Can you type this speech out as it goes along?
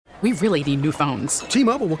We really need new phones.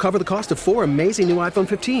 T-Mobile will cover the cost of 4 amazing new iPhone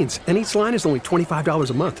 15s, and each line is only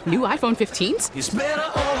 $25 a month. New iPhone 15s? It's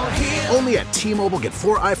better over here. Only at T-Mobile, get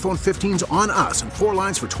 4 iPhone 15s on us and 4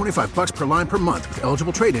 lines for $25 per line per month with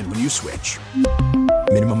eligible trade-in when you switch.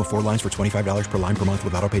 Minimum of 4 lines for $25 per line per month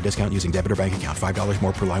with autopay discount using debit or bank account. $5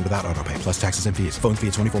 more per line without autopay, plus taxes and fees. Phone fee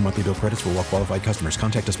at 24 monthly bill credits for well-qualified customers.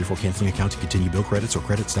 Contact us before canceling account to continue bill credits or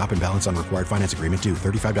credit stop and balance on required finance agreement due.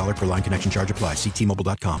 $35 per line connection charge applies. See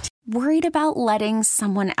T-Mobile.com. Worried about letting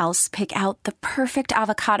someone else pick out the perfect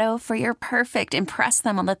avocado for your perfect impress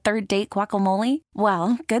them on the third date guacamole?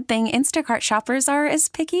 Well, good thing Instacart shoppers are as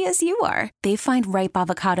picky as you are. They find ripe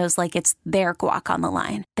avocados like it's their guac on the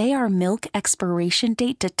line. They are milk expiration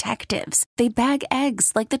date detectives. They bag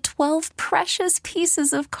eggs like the 12 precious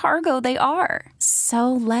pieces of cargo they are.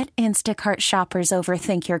 So let Instacart shoppers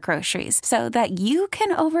overthink your groceries so that you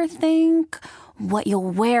can overthink what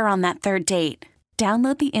you'll wear on that third date.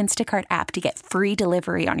 Download the Instacart app to get free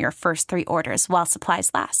delivery on your first 3 orders while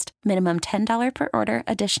supplies last. Minimum $10 per order.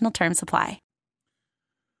 Additional terms apply.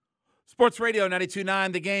 Sports Radio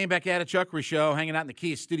 92.9 The Game, back at a Chuckery Show, hanging out in the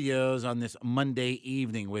Kia Studios on this Monday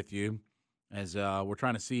evening with you as we're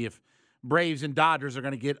trying to see if Braves and Dodgers are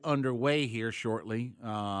going to get underway here shortly.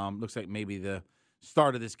 Looks like maybe the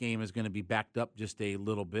start of this game is going to be backed up just a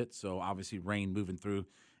little bit, so obviously rain moving through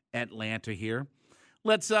Atlanta here.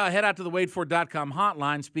 Let's head out to the WadeFord.com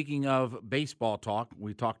hotline. Speaking of baseball talk,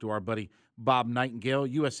 we talked to our buddy Bob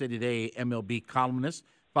Nightengale, USA Today MLB columnist.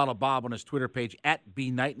 Follow Bob on his Twitter page at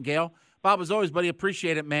 @BNightengale. Bob, as always, buddy,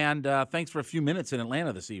 appreciate it, man. Thanks for a few minutes in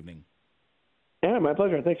Atlanta this evening. Yeah, my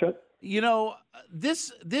pleasure. Thanks, Chuck. You know,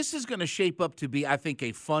 this is going to shape up to be, I think,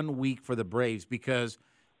 a fun week for the Braves because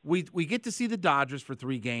we get to see the Dodgers for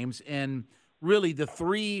 3 games, and really the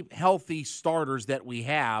 3 healthy starters that we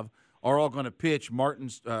have are all going to pitch,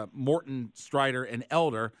 Morton, Strider, and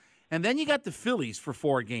Elder. And then you got the Phillies for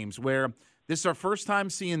 4 games where this is our first time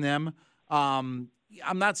seeing them. I'm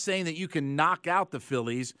not saying that you can knock out the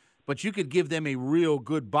Phillies, but you could give them a real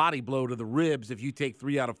good body blow to the ribs if you take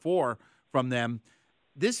 3 out of 4 from them.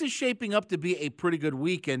 This is shaping up to be a pretty good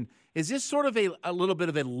week. And is this sort of a little bit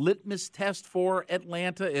of a litmus test for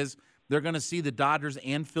Atlanta as they're going to see the Dodgers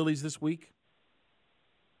and Phillies this week?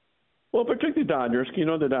 Well, particularly Dodgers. You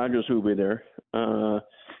know the Dodgers will be there.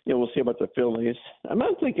 We'll see about the Phillies. I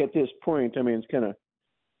don't think at this point, I mean, it's kind of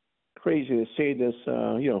crazy to say this,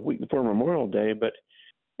 week before Memorial Day, but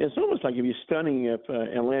it's almost like it'd be stunning if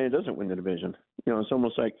Atlanta doesn't win the division. It's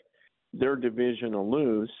almost like their division will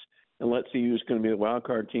lose, and let's see who's going to be the wild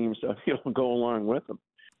card teams to go along with them.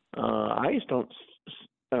 I just don't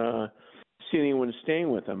see anyone staying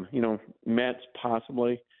with them. Mets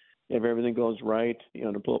possibly, if everything goes right,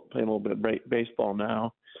 to play a little bit of baseball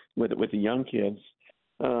now with the young kids.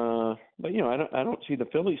 But I don't see the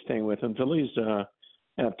Phillies staying with them. Phillies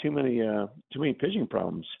have too many pitching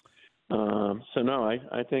problems. So no,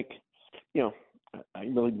 I think I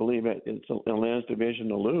really believe it's Atlanta's division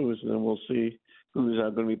to lose, and then we'll see who's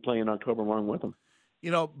going to be playing in October along with them.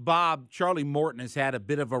 Bob, Charlie Morton has had a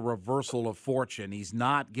bit of a reversal of fortune. He's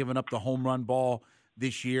not giving up the home run ball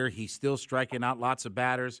this year. He's still striking out lots of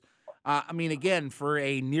batters. Again, for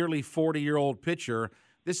a nearly 40-year-old pitcher,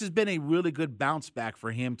 this has been a really good bounce back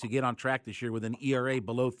for him to get on track this year with an ERA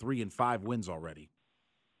below 3 and 5 wins already.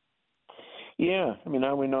 Yeah,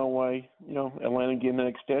 now we know why, Atlanta gave him an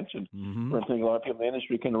extension. Mm-hmm. I think a lot of people in the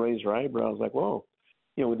industry kind of raise their eyebrows like, whoa,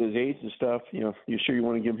 with his age and stuff, you sure you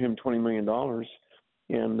want to give him $20 million?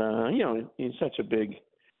 And, he's such a big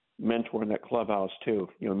mentor in that clubhouse too.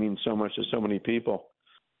 It means so much to so many people.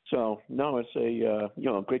 So, no, it's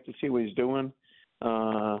great to see what he's doing.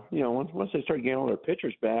 Once they start getting all their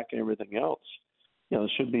pitchers back and everything else,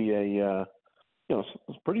 it should be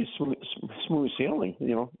it's pretty smooth sailing.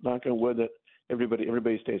 Knock on wood that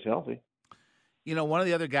everybody stays healthy. One of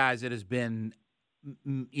the other guys that has been,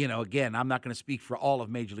 again, I'm not going to speak for all of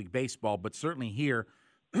Major League Baseball, but certainly here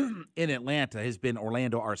in Atlanta has been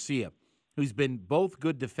Orlando Arcia, who's been both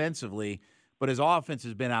good defensively, but his offense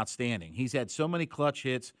has been outstanding. He's had so many clutch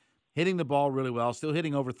hits, hitting the ball really well, still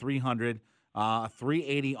hitting over 300,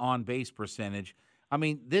 380 on-base percentage.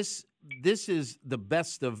 This is the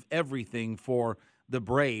best of everything for the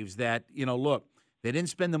Braves that, look, they didn't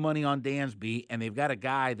spend the money on Dansby, and they've got a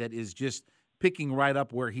guy that is just picking right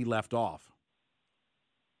up where he left off.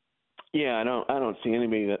 Yeah, I don't see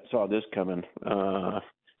anybody that saw this coming.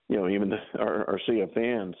 Even our Arcia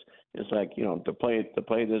fans. It's like, to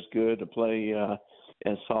play this good, to play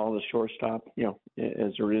as solid a shortstop,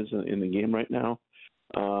 as there is in the game right now.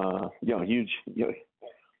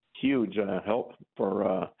 Huge help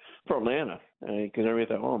for Atlanta, because everybody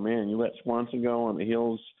thought, oh man, you let Swanson go on the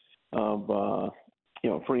heels of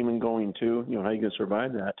Freeman going too. How you going to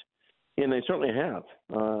survive that? And they certainly have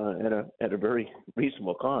at a very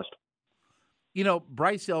reasonable cost.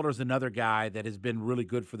 Bryce Elder is another guy that has been really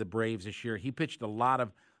good for the Braves this year. He pitched a lot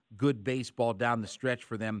of good baseball down the stretch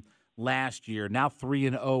for them last year. Now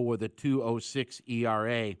 3-0 with a 2.06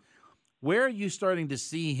 ERA. Where are you starting to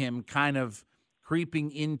see him kind of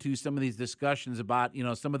creeping into some of these discussions about,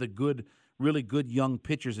 some of the really good young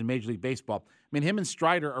pitchers in Major League Baseball? I mean, him and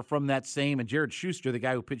Strider are from that same, and Jared Schuster, the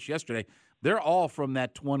guy who pitched yesterday, they're all from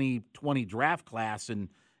that 2020 draft class. And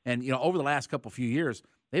over the last few years,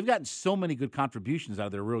 they've gotten so many good contributions out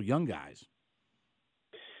of their real young guys.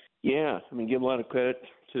 Yeah, give a lot of credit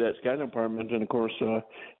to that scouting department, and of course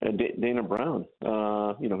Dana Brown,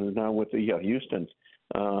 who's now with the Houston.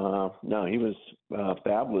 No, he was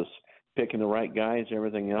fabulous, picking the right guys,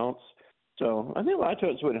 everything else. So I think a lot of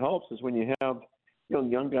times what helps is when you have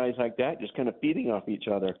young guys like that just kind of feeding off each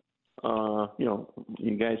other.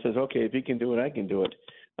 You guys says, okay, if he can do it, I can do it,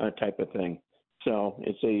 type of thing. So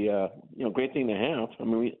it's a great thing to have. I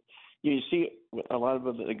mean, you see a lot of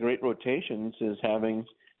the great rotations is having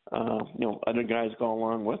other guys go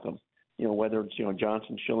along with them. Whether it's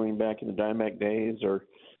Johnson Schilling back in the Diamondback days, or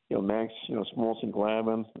Max Smolson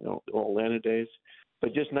Glavin, Orlando days.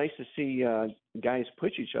 But just nice to see guys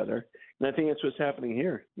push each other, and I think that's what's happening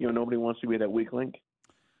here. Nobody wants to be that weak link.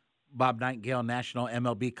 Bob Nightengale, national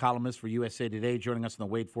MLB columnist for USA Today, joining us on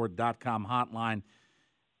the WadeFord.com hotline.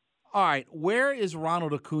 All right, where is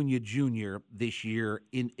Ronald Acuna Jr. this year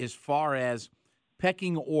in as far as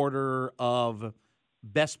pecking order of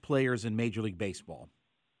best players in Major League Baseball?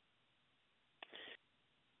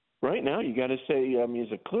 Right now, you got to say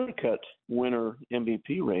he's a clear-cut winner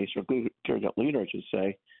MVP race, or clear-cut leader, I should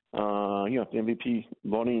say. If the MVP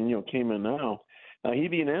voting came in now,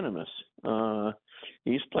 he'd be unanimous.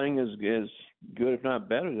 He's playing as good, if not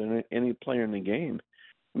better, than any player in the game.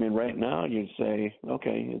 I mean, right now you'd say,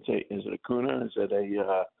 okay, is it Acuna? Is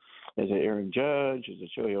it Aaron Judge? Is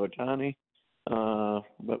it Shohei Ohtani?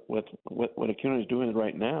 But what Acuna is doing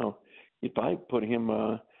right now, you'd probably put him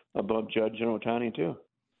above Judge and Ohtani too.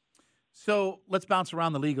 So let's bounce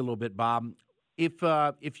around the league a little bit, Bob.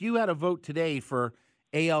 If you had a vote today for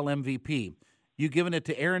AL MVP, you giving it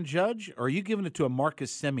to Aaron Judge, or are you giving it to a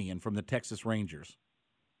Marcus Semien from the Texas Rangers?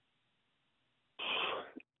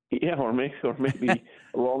 Yeah, or maybe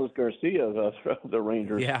Aroldis Garcia of the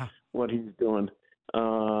Rangers. Yeah, what he's doing.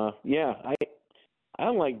 I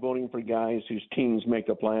like voting for guys whose teams make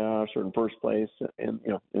the playoffs or in first place, and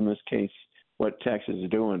in this case, what Texas is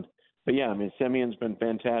doing. But yeah, I mean, Semien's been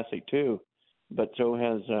fantastic too, but so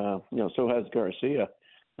has Garcia.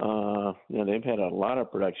 They've had a lot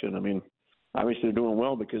of production. I mean, obviously they're doing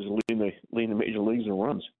well because they're leading the major leagues in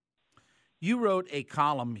runs. You wrote a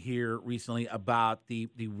column here recently about the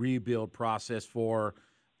rebuild process for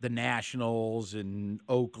the Nationals and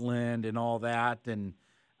Oakland and all that, and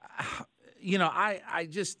I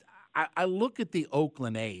look at the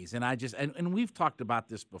Oakland A's, and and we've talked about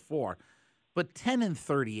this before. But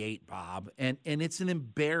 10-38, Bob, and it's an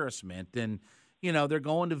embarrassment. And, they're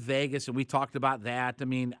going to Vegas, and we talked about that. I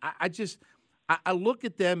mean, I look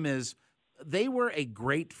at them as they were a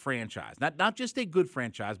great franchise. Not just a good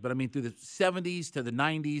franchise, but, I mean, through the 70s to the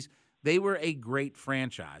 90s, they were a great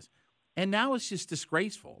franchise. And now it's just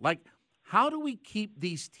disgraceful. Like, how do we keep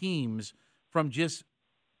these teams from just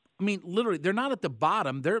 – I mean, literally, they're not at the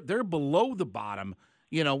bottom. They're below the bottom,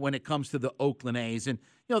 when it comes to the Oakland A's. And,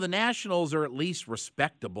 the Nationals are at least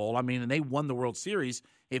respectable. I mean, and they won the World Series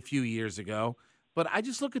a few years ago. But I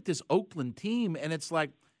just look at this Oakland team, and it's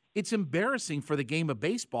like it's embarrassing for the game of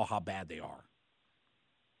baseball how bad they are.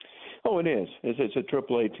 Oh, it is. It's a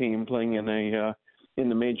AAA team playing in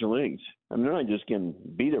the major leagues. I mean, they're not just getting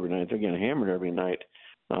beat every night; they're getting hammered every night.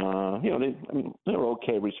 They're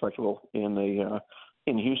okay, respectable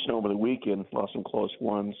in Houston over the weekend, lost some close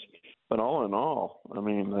ones. But all in all, I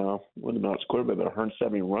mean, what about scored by about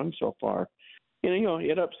 170 runs so far? And,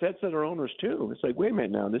 it upsets other owners too. It's like, wait a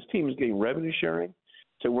minute now, this team is getting revenue sharing,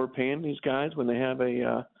 so we're paying these guys when they have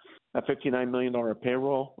a $59 million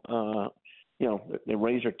payroll. They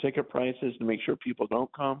raise their ticket prices to make sure people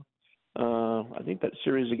don't come. I think that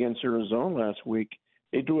series against Arizona last week,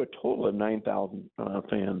 they drew a total of 9,000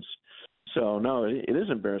 fans. So no, it is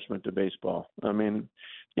embarrassment to baseball. I mean,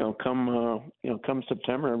 come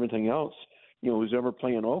September, everything else, who's ever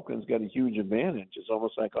playing Oakland's got a huge advantage. It's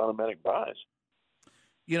almost like automatic buys.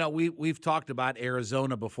 We've talked about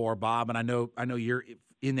Arizona before, Bob, and I know you're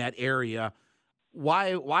in that area.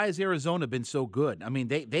 Why has Arizona been so good? I mean,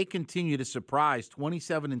 they continue to surprise.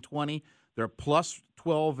 27-20, they're plus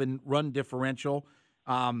 12 in run differential.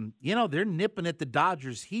 they're nipping at the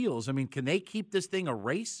Dodgers' heels. I mean, can they keep this thing a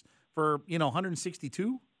race for,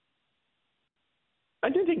 162? I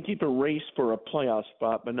think they can keep a race for a playoff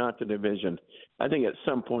spot, but not the division. I think at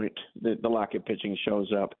some point the lack of pitching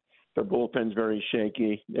shows up. Their bullpen's very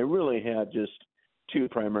shaky. They really had just two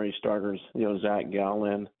primary starters, Zach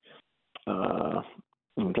Gallen.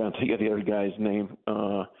 I'm trying to think of the other guy's name.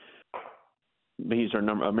 He's their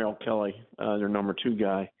Merrill Kelly, their number 2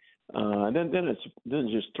 guy. Then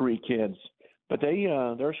it's just 3 kids, but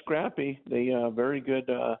they're scrappy. They very good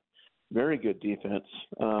defense.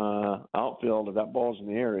 Outfield, if that ball's in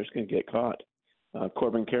the air, it's going to get caught.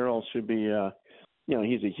 Corbin Carroll should be,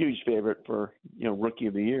 he's a huge favorite for rookie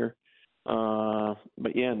of the year.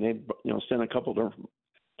 But yeah, and they sent a couple of their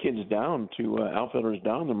kids down to outfielders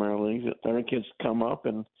down the minor leagues. Their kids come up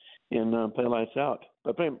and play lights out.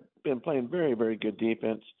 But been playing very, very good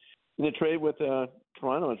defense. And the trade with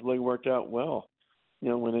Toronto has really worked out well.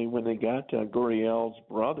 When they got Gurriel's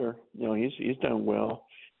brother, he's done well.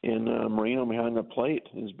 And Marino behind the plate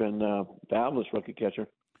has been a fabulous rookie catcher.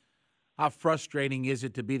 How frustrating is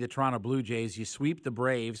it to be the Toronto Blue Jays? You sweep the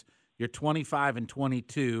Braves, you're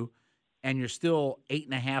 25-22, and you're still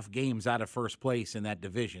 8.5 games out of first place in that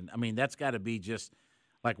division. I mean, that's got to be just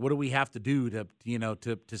like, what do we have to do to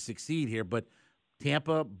succeed here? But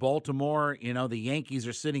Tampa, Baltimore, the Yankees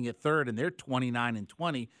are sitting at third, and they're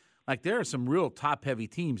 29-20. Like, there are some real top-heavy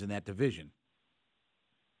teams in that division.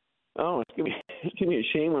 Oh, it's gonna be a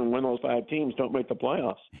shame when one of those 5 teams don't make the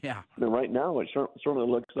playoffs. Yeah. I mean, right now it certainly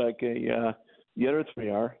looks like the other 3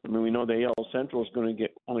 are. I mean, we know the AL Central is going to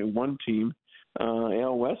get only 1 team.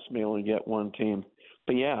 AL West may only get 1 team.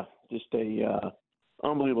 But yeah, just a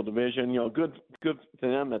unbelievable division. Good for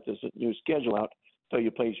them that there's a new schedule out. So you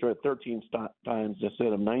play short 13 times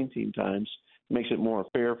instead of 19 times. Makes it more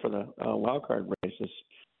fair for the wild card races.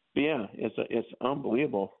 But yeah, it's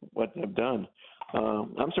unbelievable what they've done.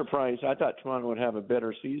 I'm surprised. I thought Toronto would have a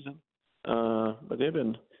better season, but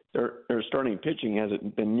their starting pitching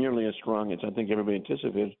hasn't been nearly as strong as I think everybody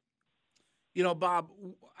anticipated. Bob,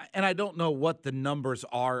 and I don't know what the numbers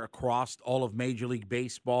are across all of Major League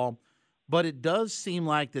Baseball, but it does seem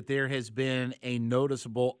like that there has been a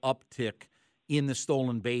noticeable uptick in the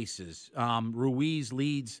stolen bases. Ruiz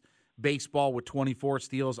leads baseball with 24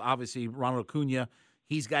 steals. Obviously, Ronald Acuna,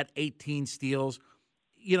 he's got 18 steals.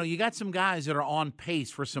 You got some guys that are on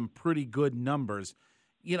pace for some pretty good numbers.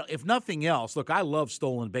 If nothing else, look, I love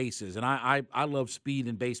stolen bases, and I love speed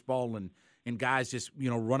in baseball and guys just,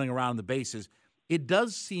 running around the bases. It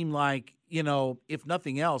does seem like, if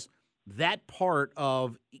nothing else, that part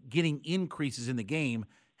of getting increases in the game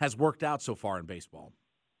has worked out so far in baseball.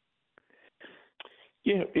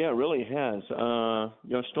 Yeah, it really has.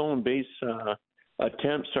 Stolen base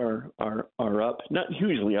attempts are up, not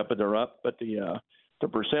hugely up, but they're up. But the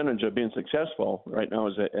percentage of being successful right now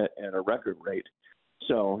is at a record rate.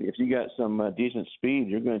 So if you got some decent speed,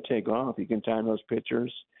 you're going to take off. You can time those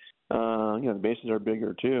pitchers. The bases are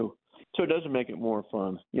bigger too, so it doesn't make it more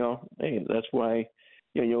fun. Hey, that's why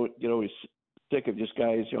you always sick of just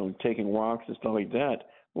guys taking walks and stuff like that.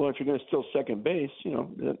 Well, if you're going to steal second base,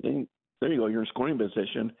 then there you go, you're in scoring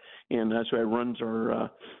position, and that's why runs are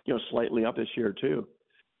slightly up this year too.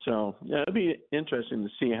 So yeah, it'll be interesting to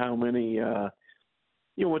see how many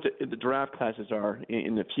what the draft classes are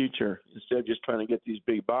in the future, instead of just trying to get these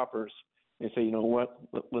big boppers and say,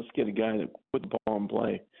 let's get a guy that put the ball in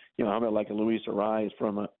play. How about like a Luis Ariz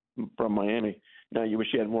from Miami? Now you wish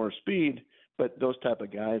he had more speed, but those type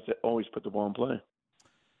of guys that always put the ball in play.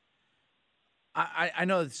 I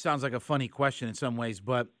know it sounds like a funny question in some ways,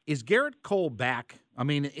 but is Garrett Cole back?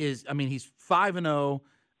 He's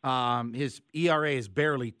 5-0. His ERA is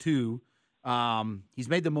barely 2. He's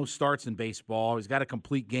made the most starts in baseball. He's got a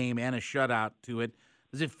complete game and a shutout to it.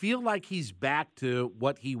 Does it feel like he's back to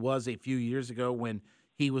what he was a few years ago when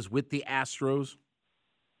he was with the Astros?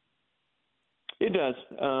 It does.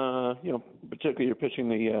 Particularly you're pitching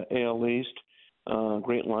the AL East,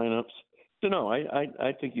 great lineups. So no,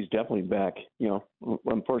 I think he's definitely back.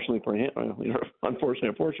 Unfortunately for him,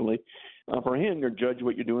 unfortunately for him, you're judged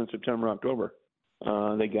what you do in September, October.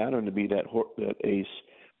 They got him to be that ace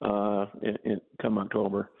come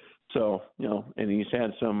October. So and he's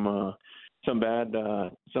had some bad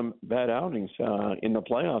outings in the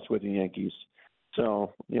playoffs with the Yankees.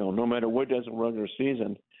 So no matter what does in regular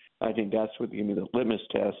season, I think that's what going to be the litmus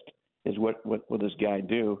test is what this guy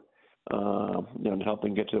do, to help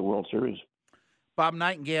him get to the World Series. Bob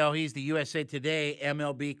Nightengale, he's the USA Today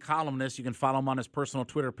MLB columnist. You can follow him on his personal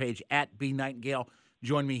Twitter page, @BNightengale.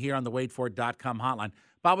 Join me here on the waitfor.com hotline.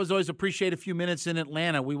 Bob, as always, appreciate a few minutes in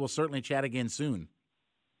Atlanta. We will certainly chat again soon.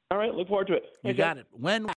 All right, look forward to it. You got it.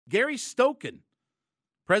 When Gary Stoken,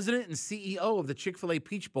 president and CEO of the Chick-fil-A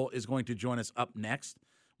Peach Bowl, is going to join us up next.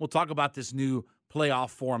 We'll talk about this new playoff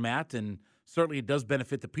format, and certainly it does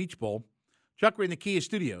benefit the Peach Bowl. Chuckery in the Kia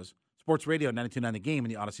Studios, Sports Radio 92.9 The Game,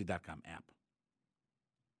 and the Odyssey.com app.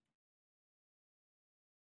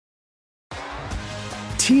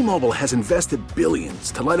 T-Mobile has invested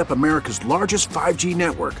billions to light up America's largest 5G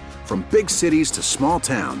network, from big cities to small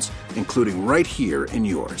towns, including right here in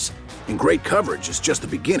yours. And great coverage is just the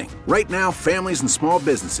beginning. Right now, families and small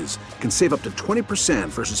businesses can save up to 20%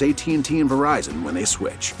 versus AT&T and Verizon when they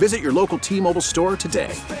switch. Visit your local T-Mobile store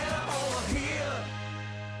today.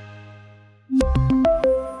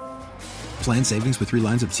 Plan savings with 3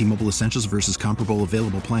 lines of T-Mobile Essentials versus comparable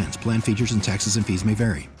available plans. Plan features and taxes and fees may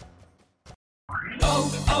vary.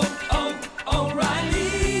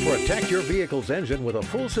 Protect your vehicle's engine with a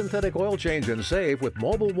full synthetic oil change and save with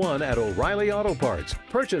Mobil 1 at O'Reilly Auto Parts.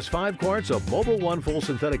 Purchase 5 quarts of Mobil 1 full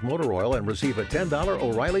synthetic motor oil and receive a $10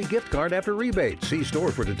 O'Reilly gift card after rebate. See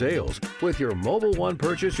store for details. With your Mobil 1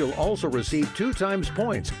 purchase, you'll also receive 2 times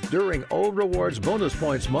points during O Rewards Bonus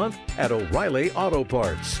Points Month at O'Reilly Auto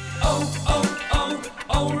Parts.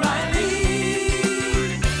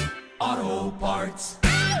 O'Reilly Auto Parts.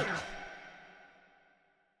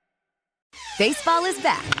 Baseball is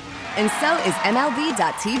back, and so is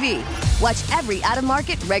MLB.tv. Watch every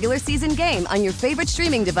out-of-market regular season game on your favorite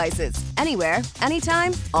streaming devices, anywhere,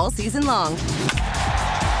 anytime, all season long.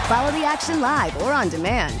 Follow the action live or on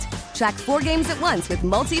demand. Track 4 games at once with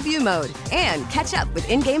multi-view mode and catch up with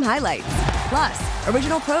in-game highlights. Plus,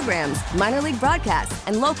 original programs, minor league broadcasts,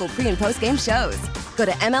 and local pre- and post-game shows. Go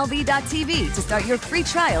to MLB.tv to start your free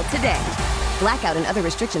trial today. Blackout and other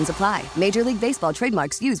restrictions apply. Major League Baseball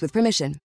trademarks used with permission.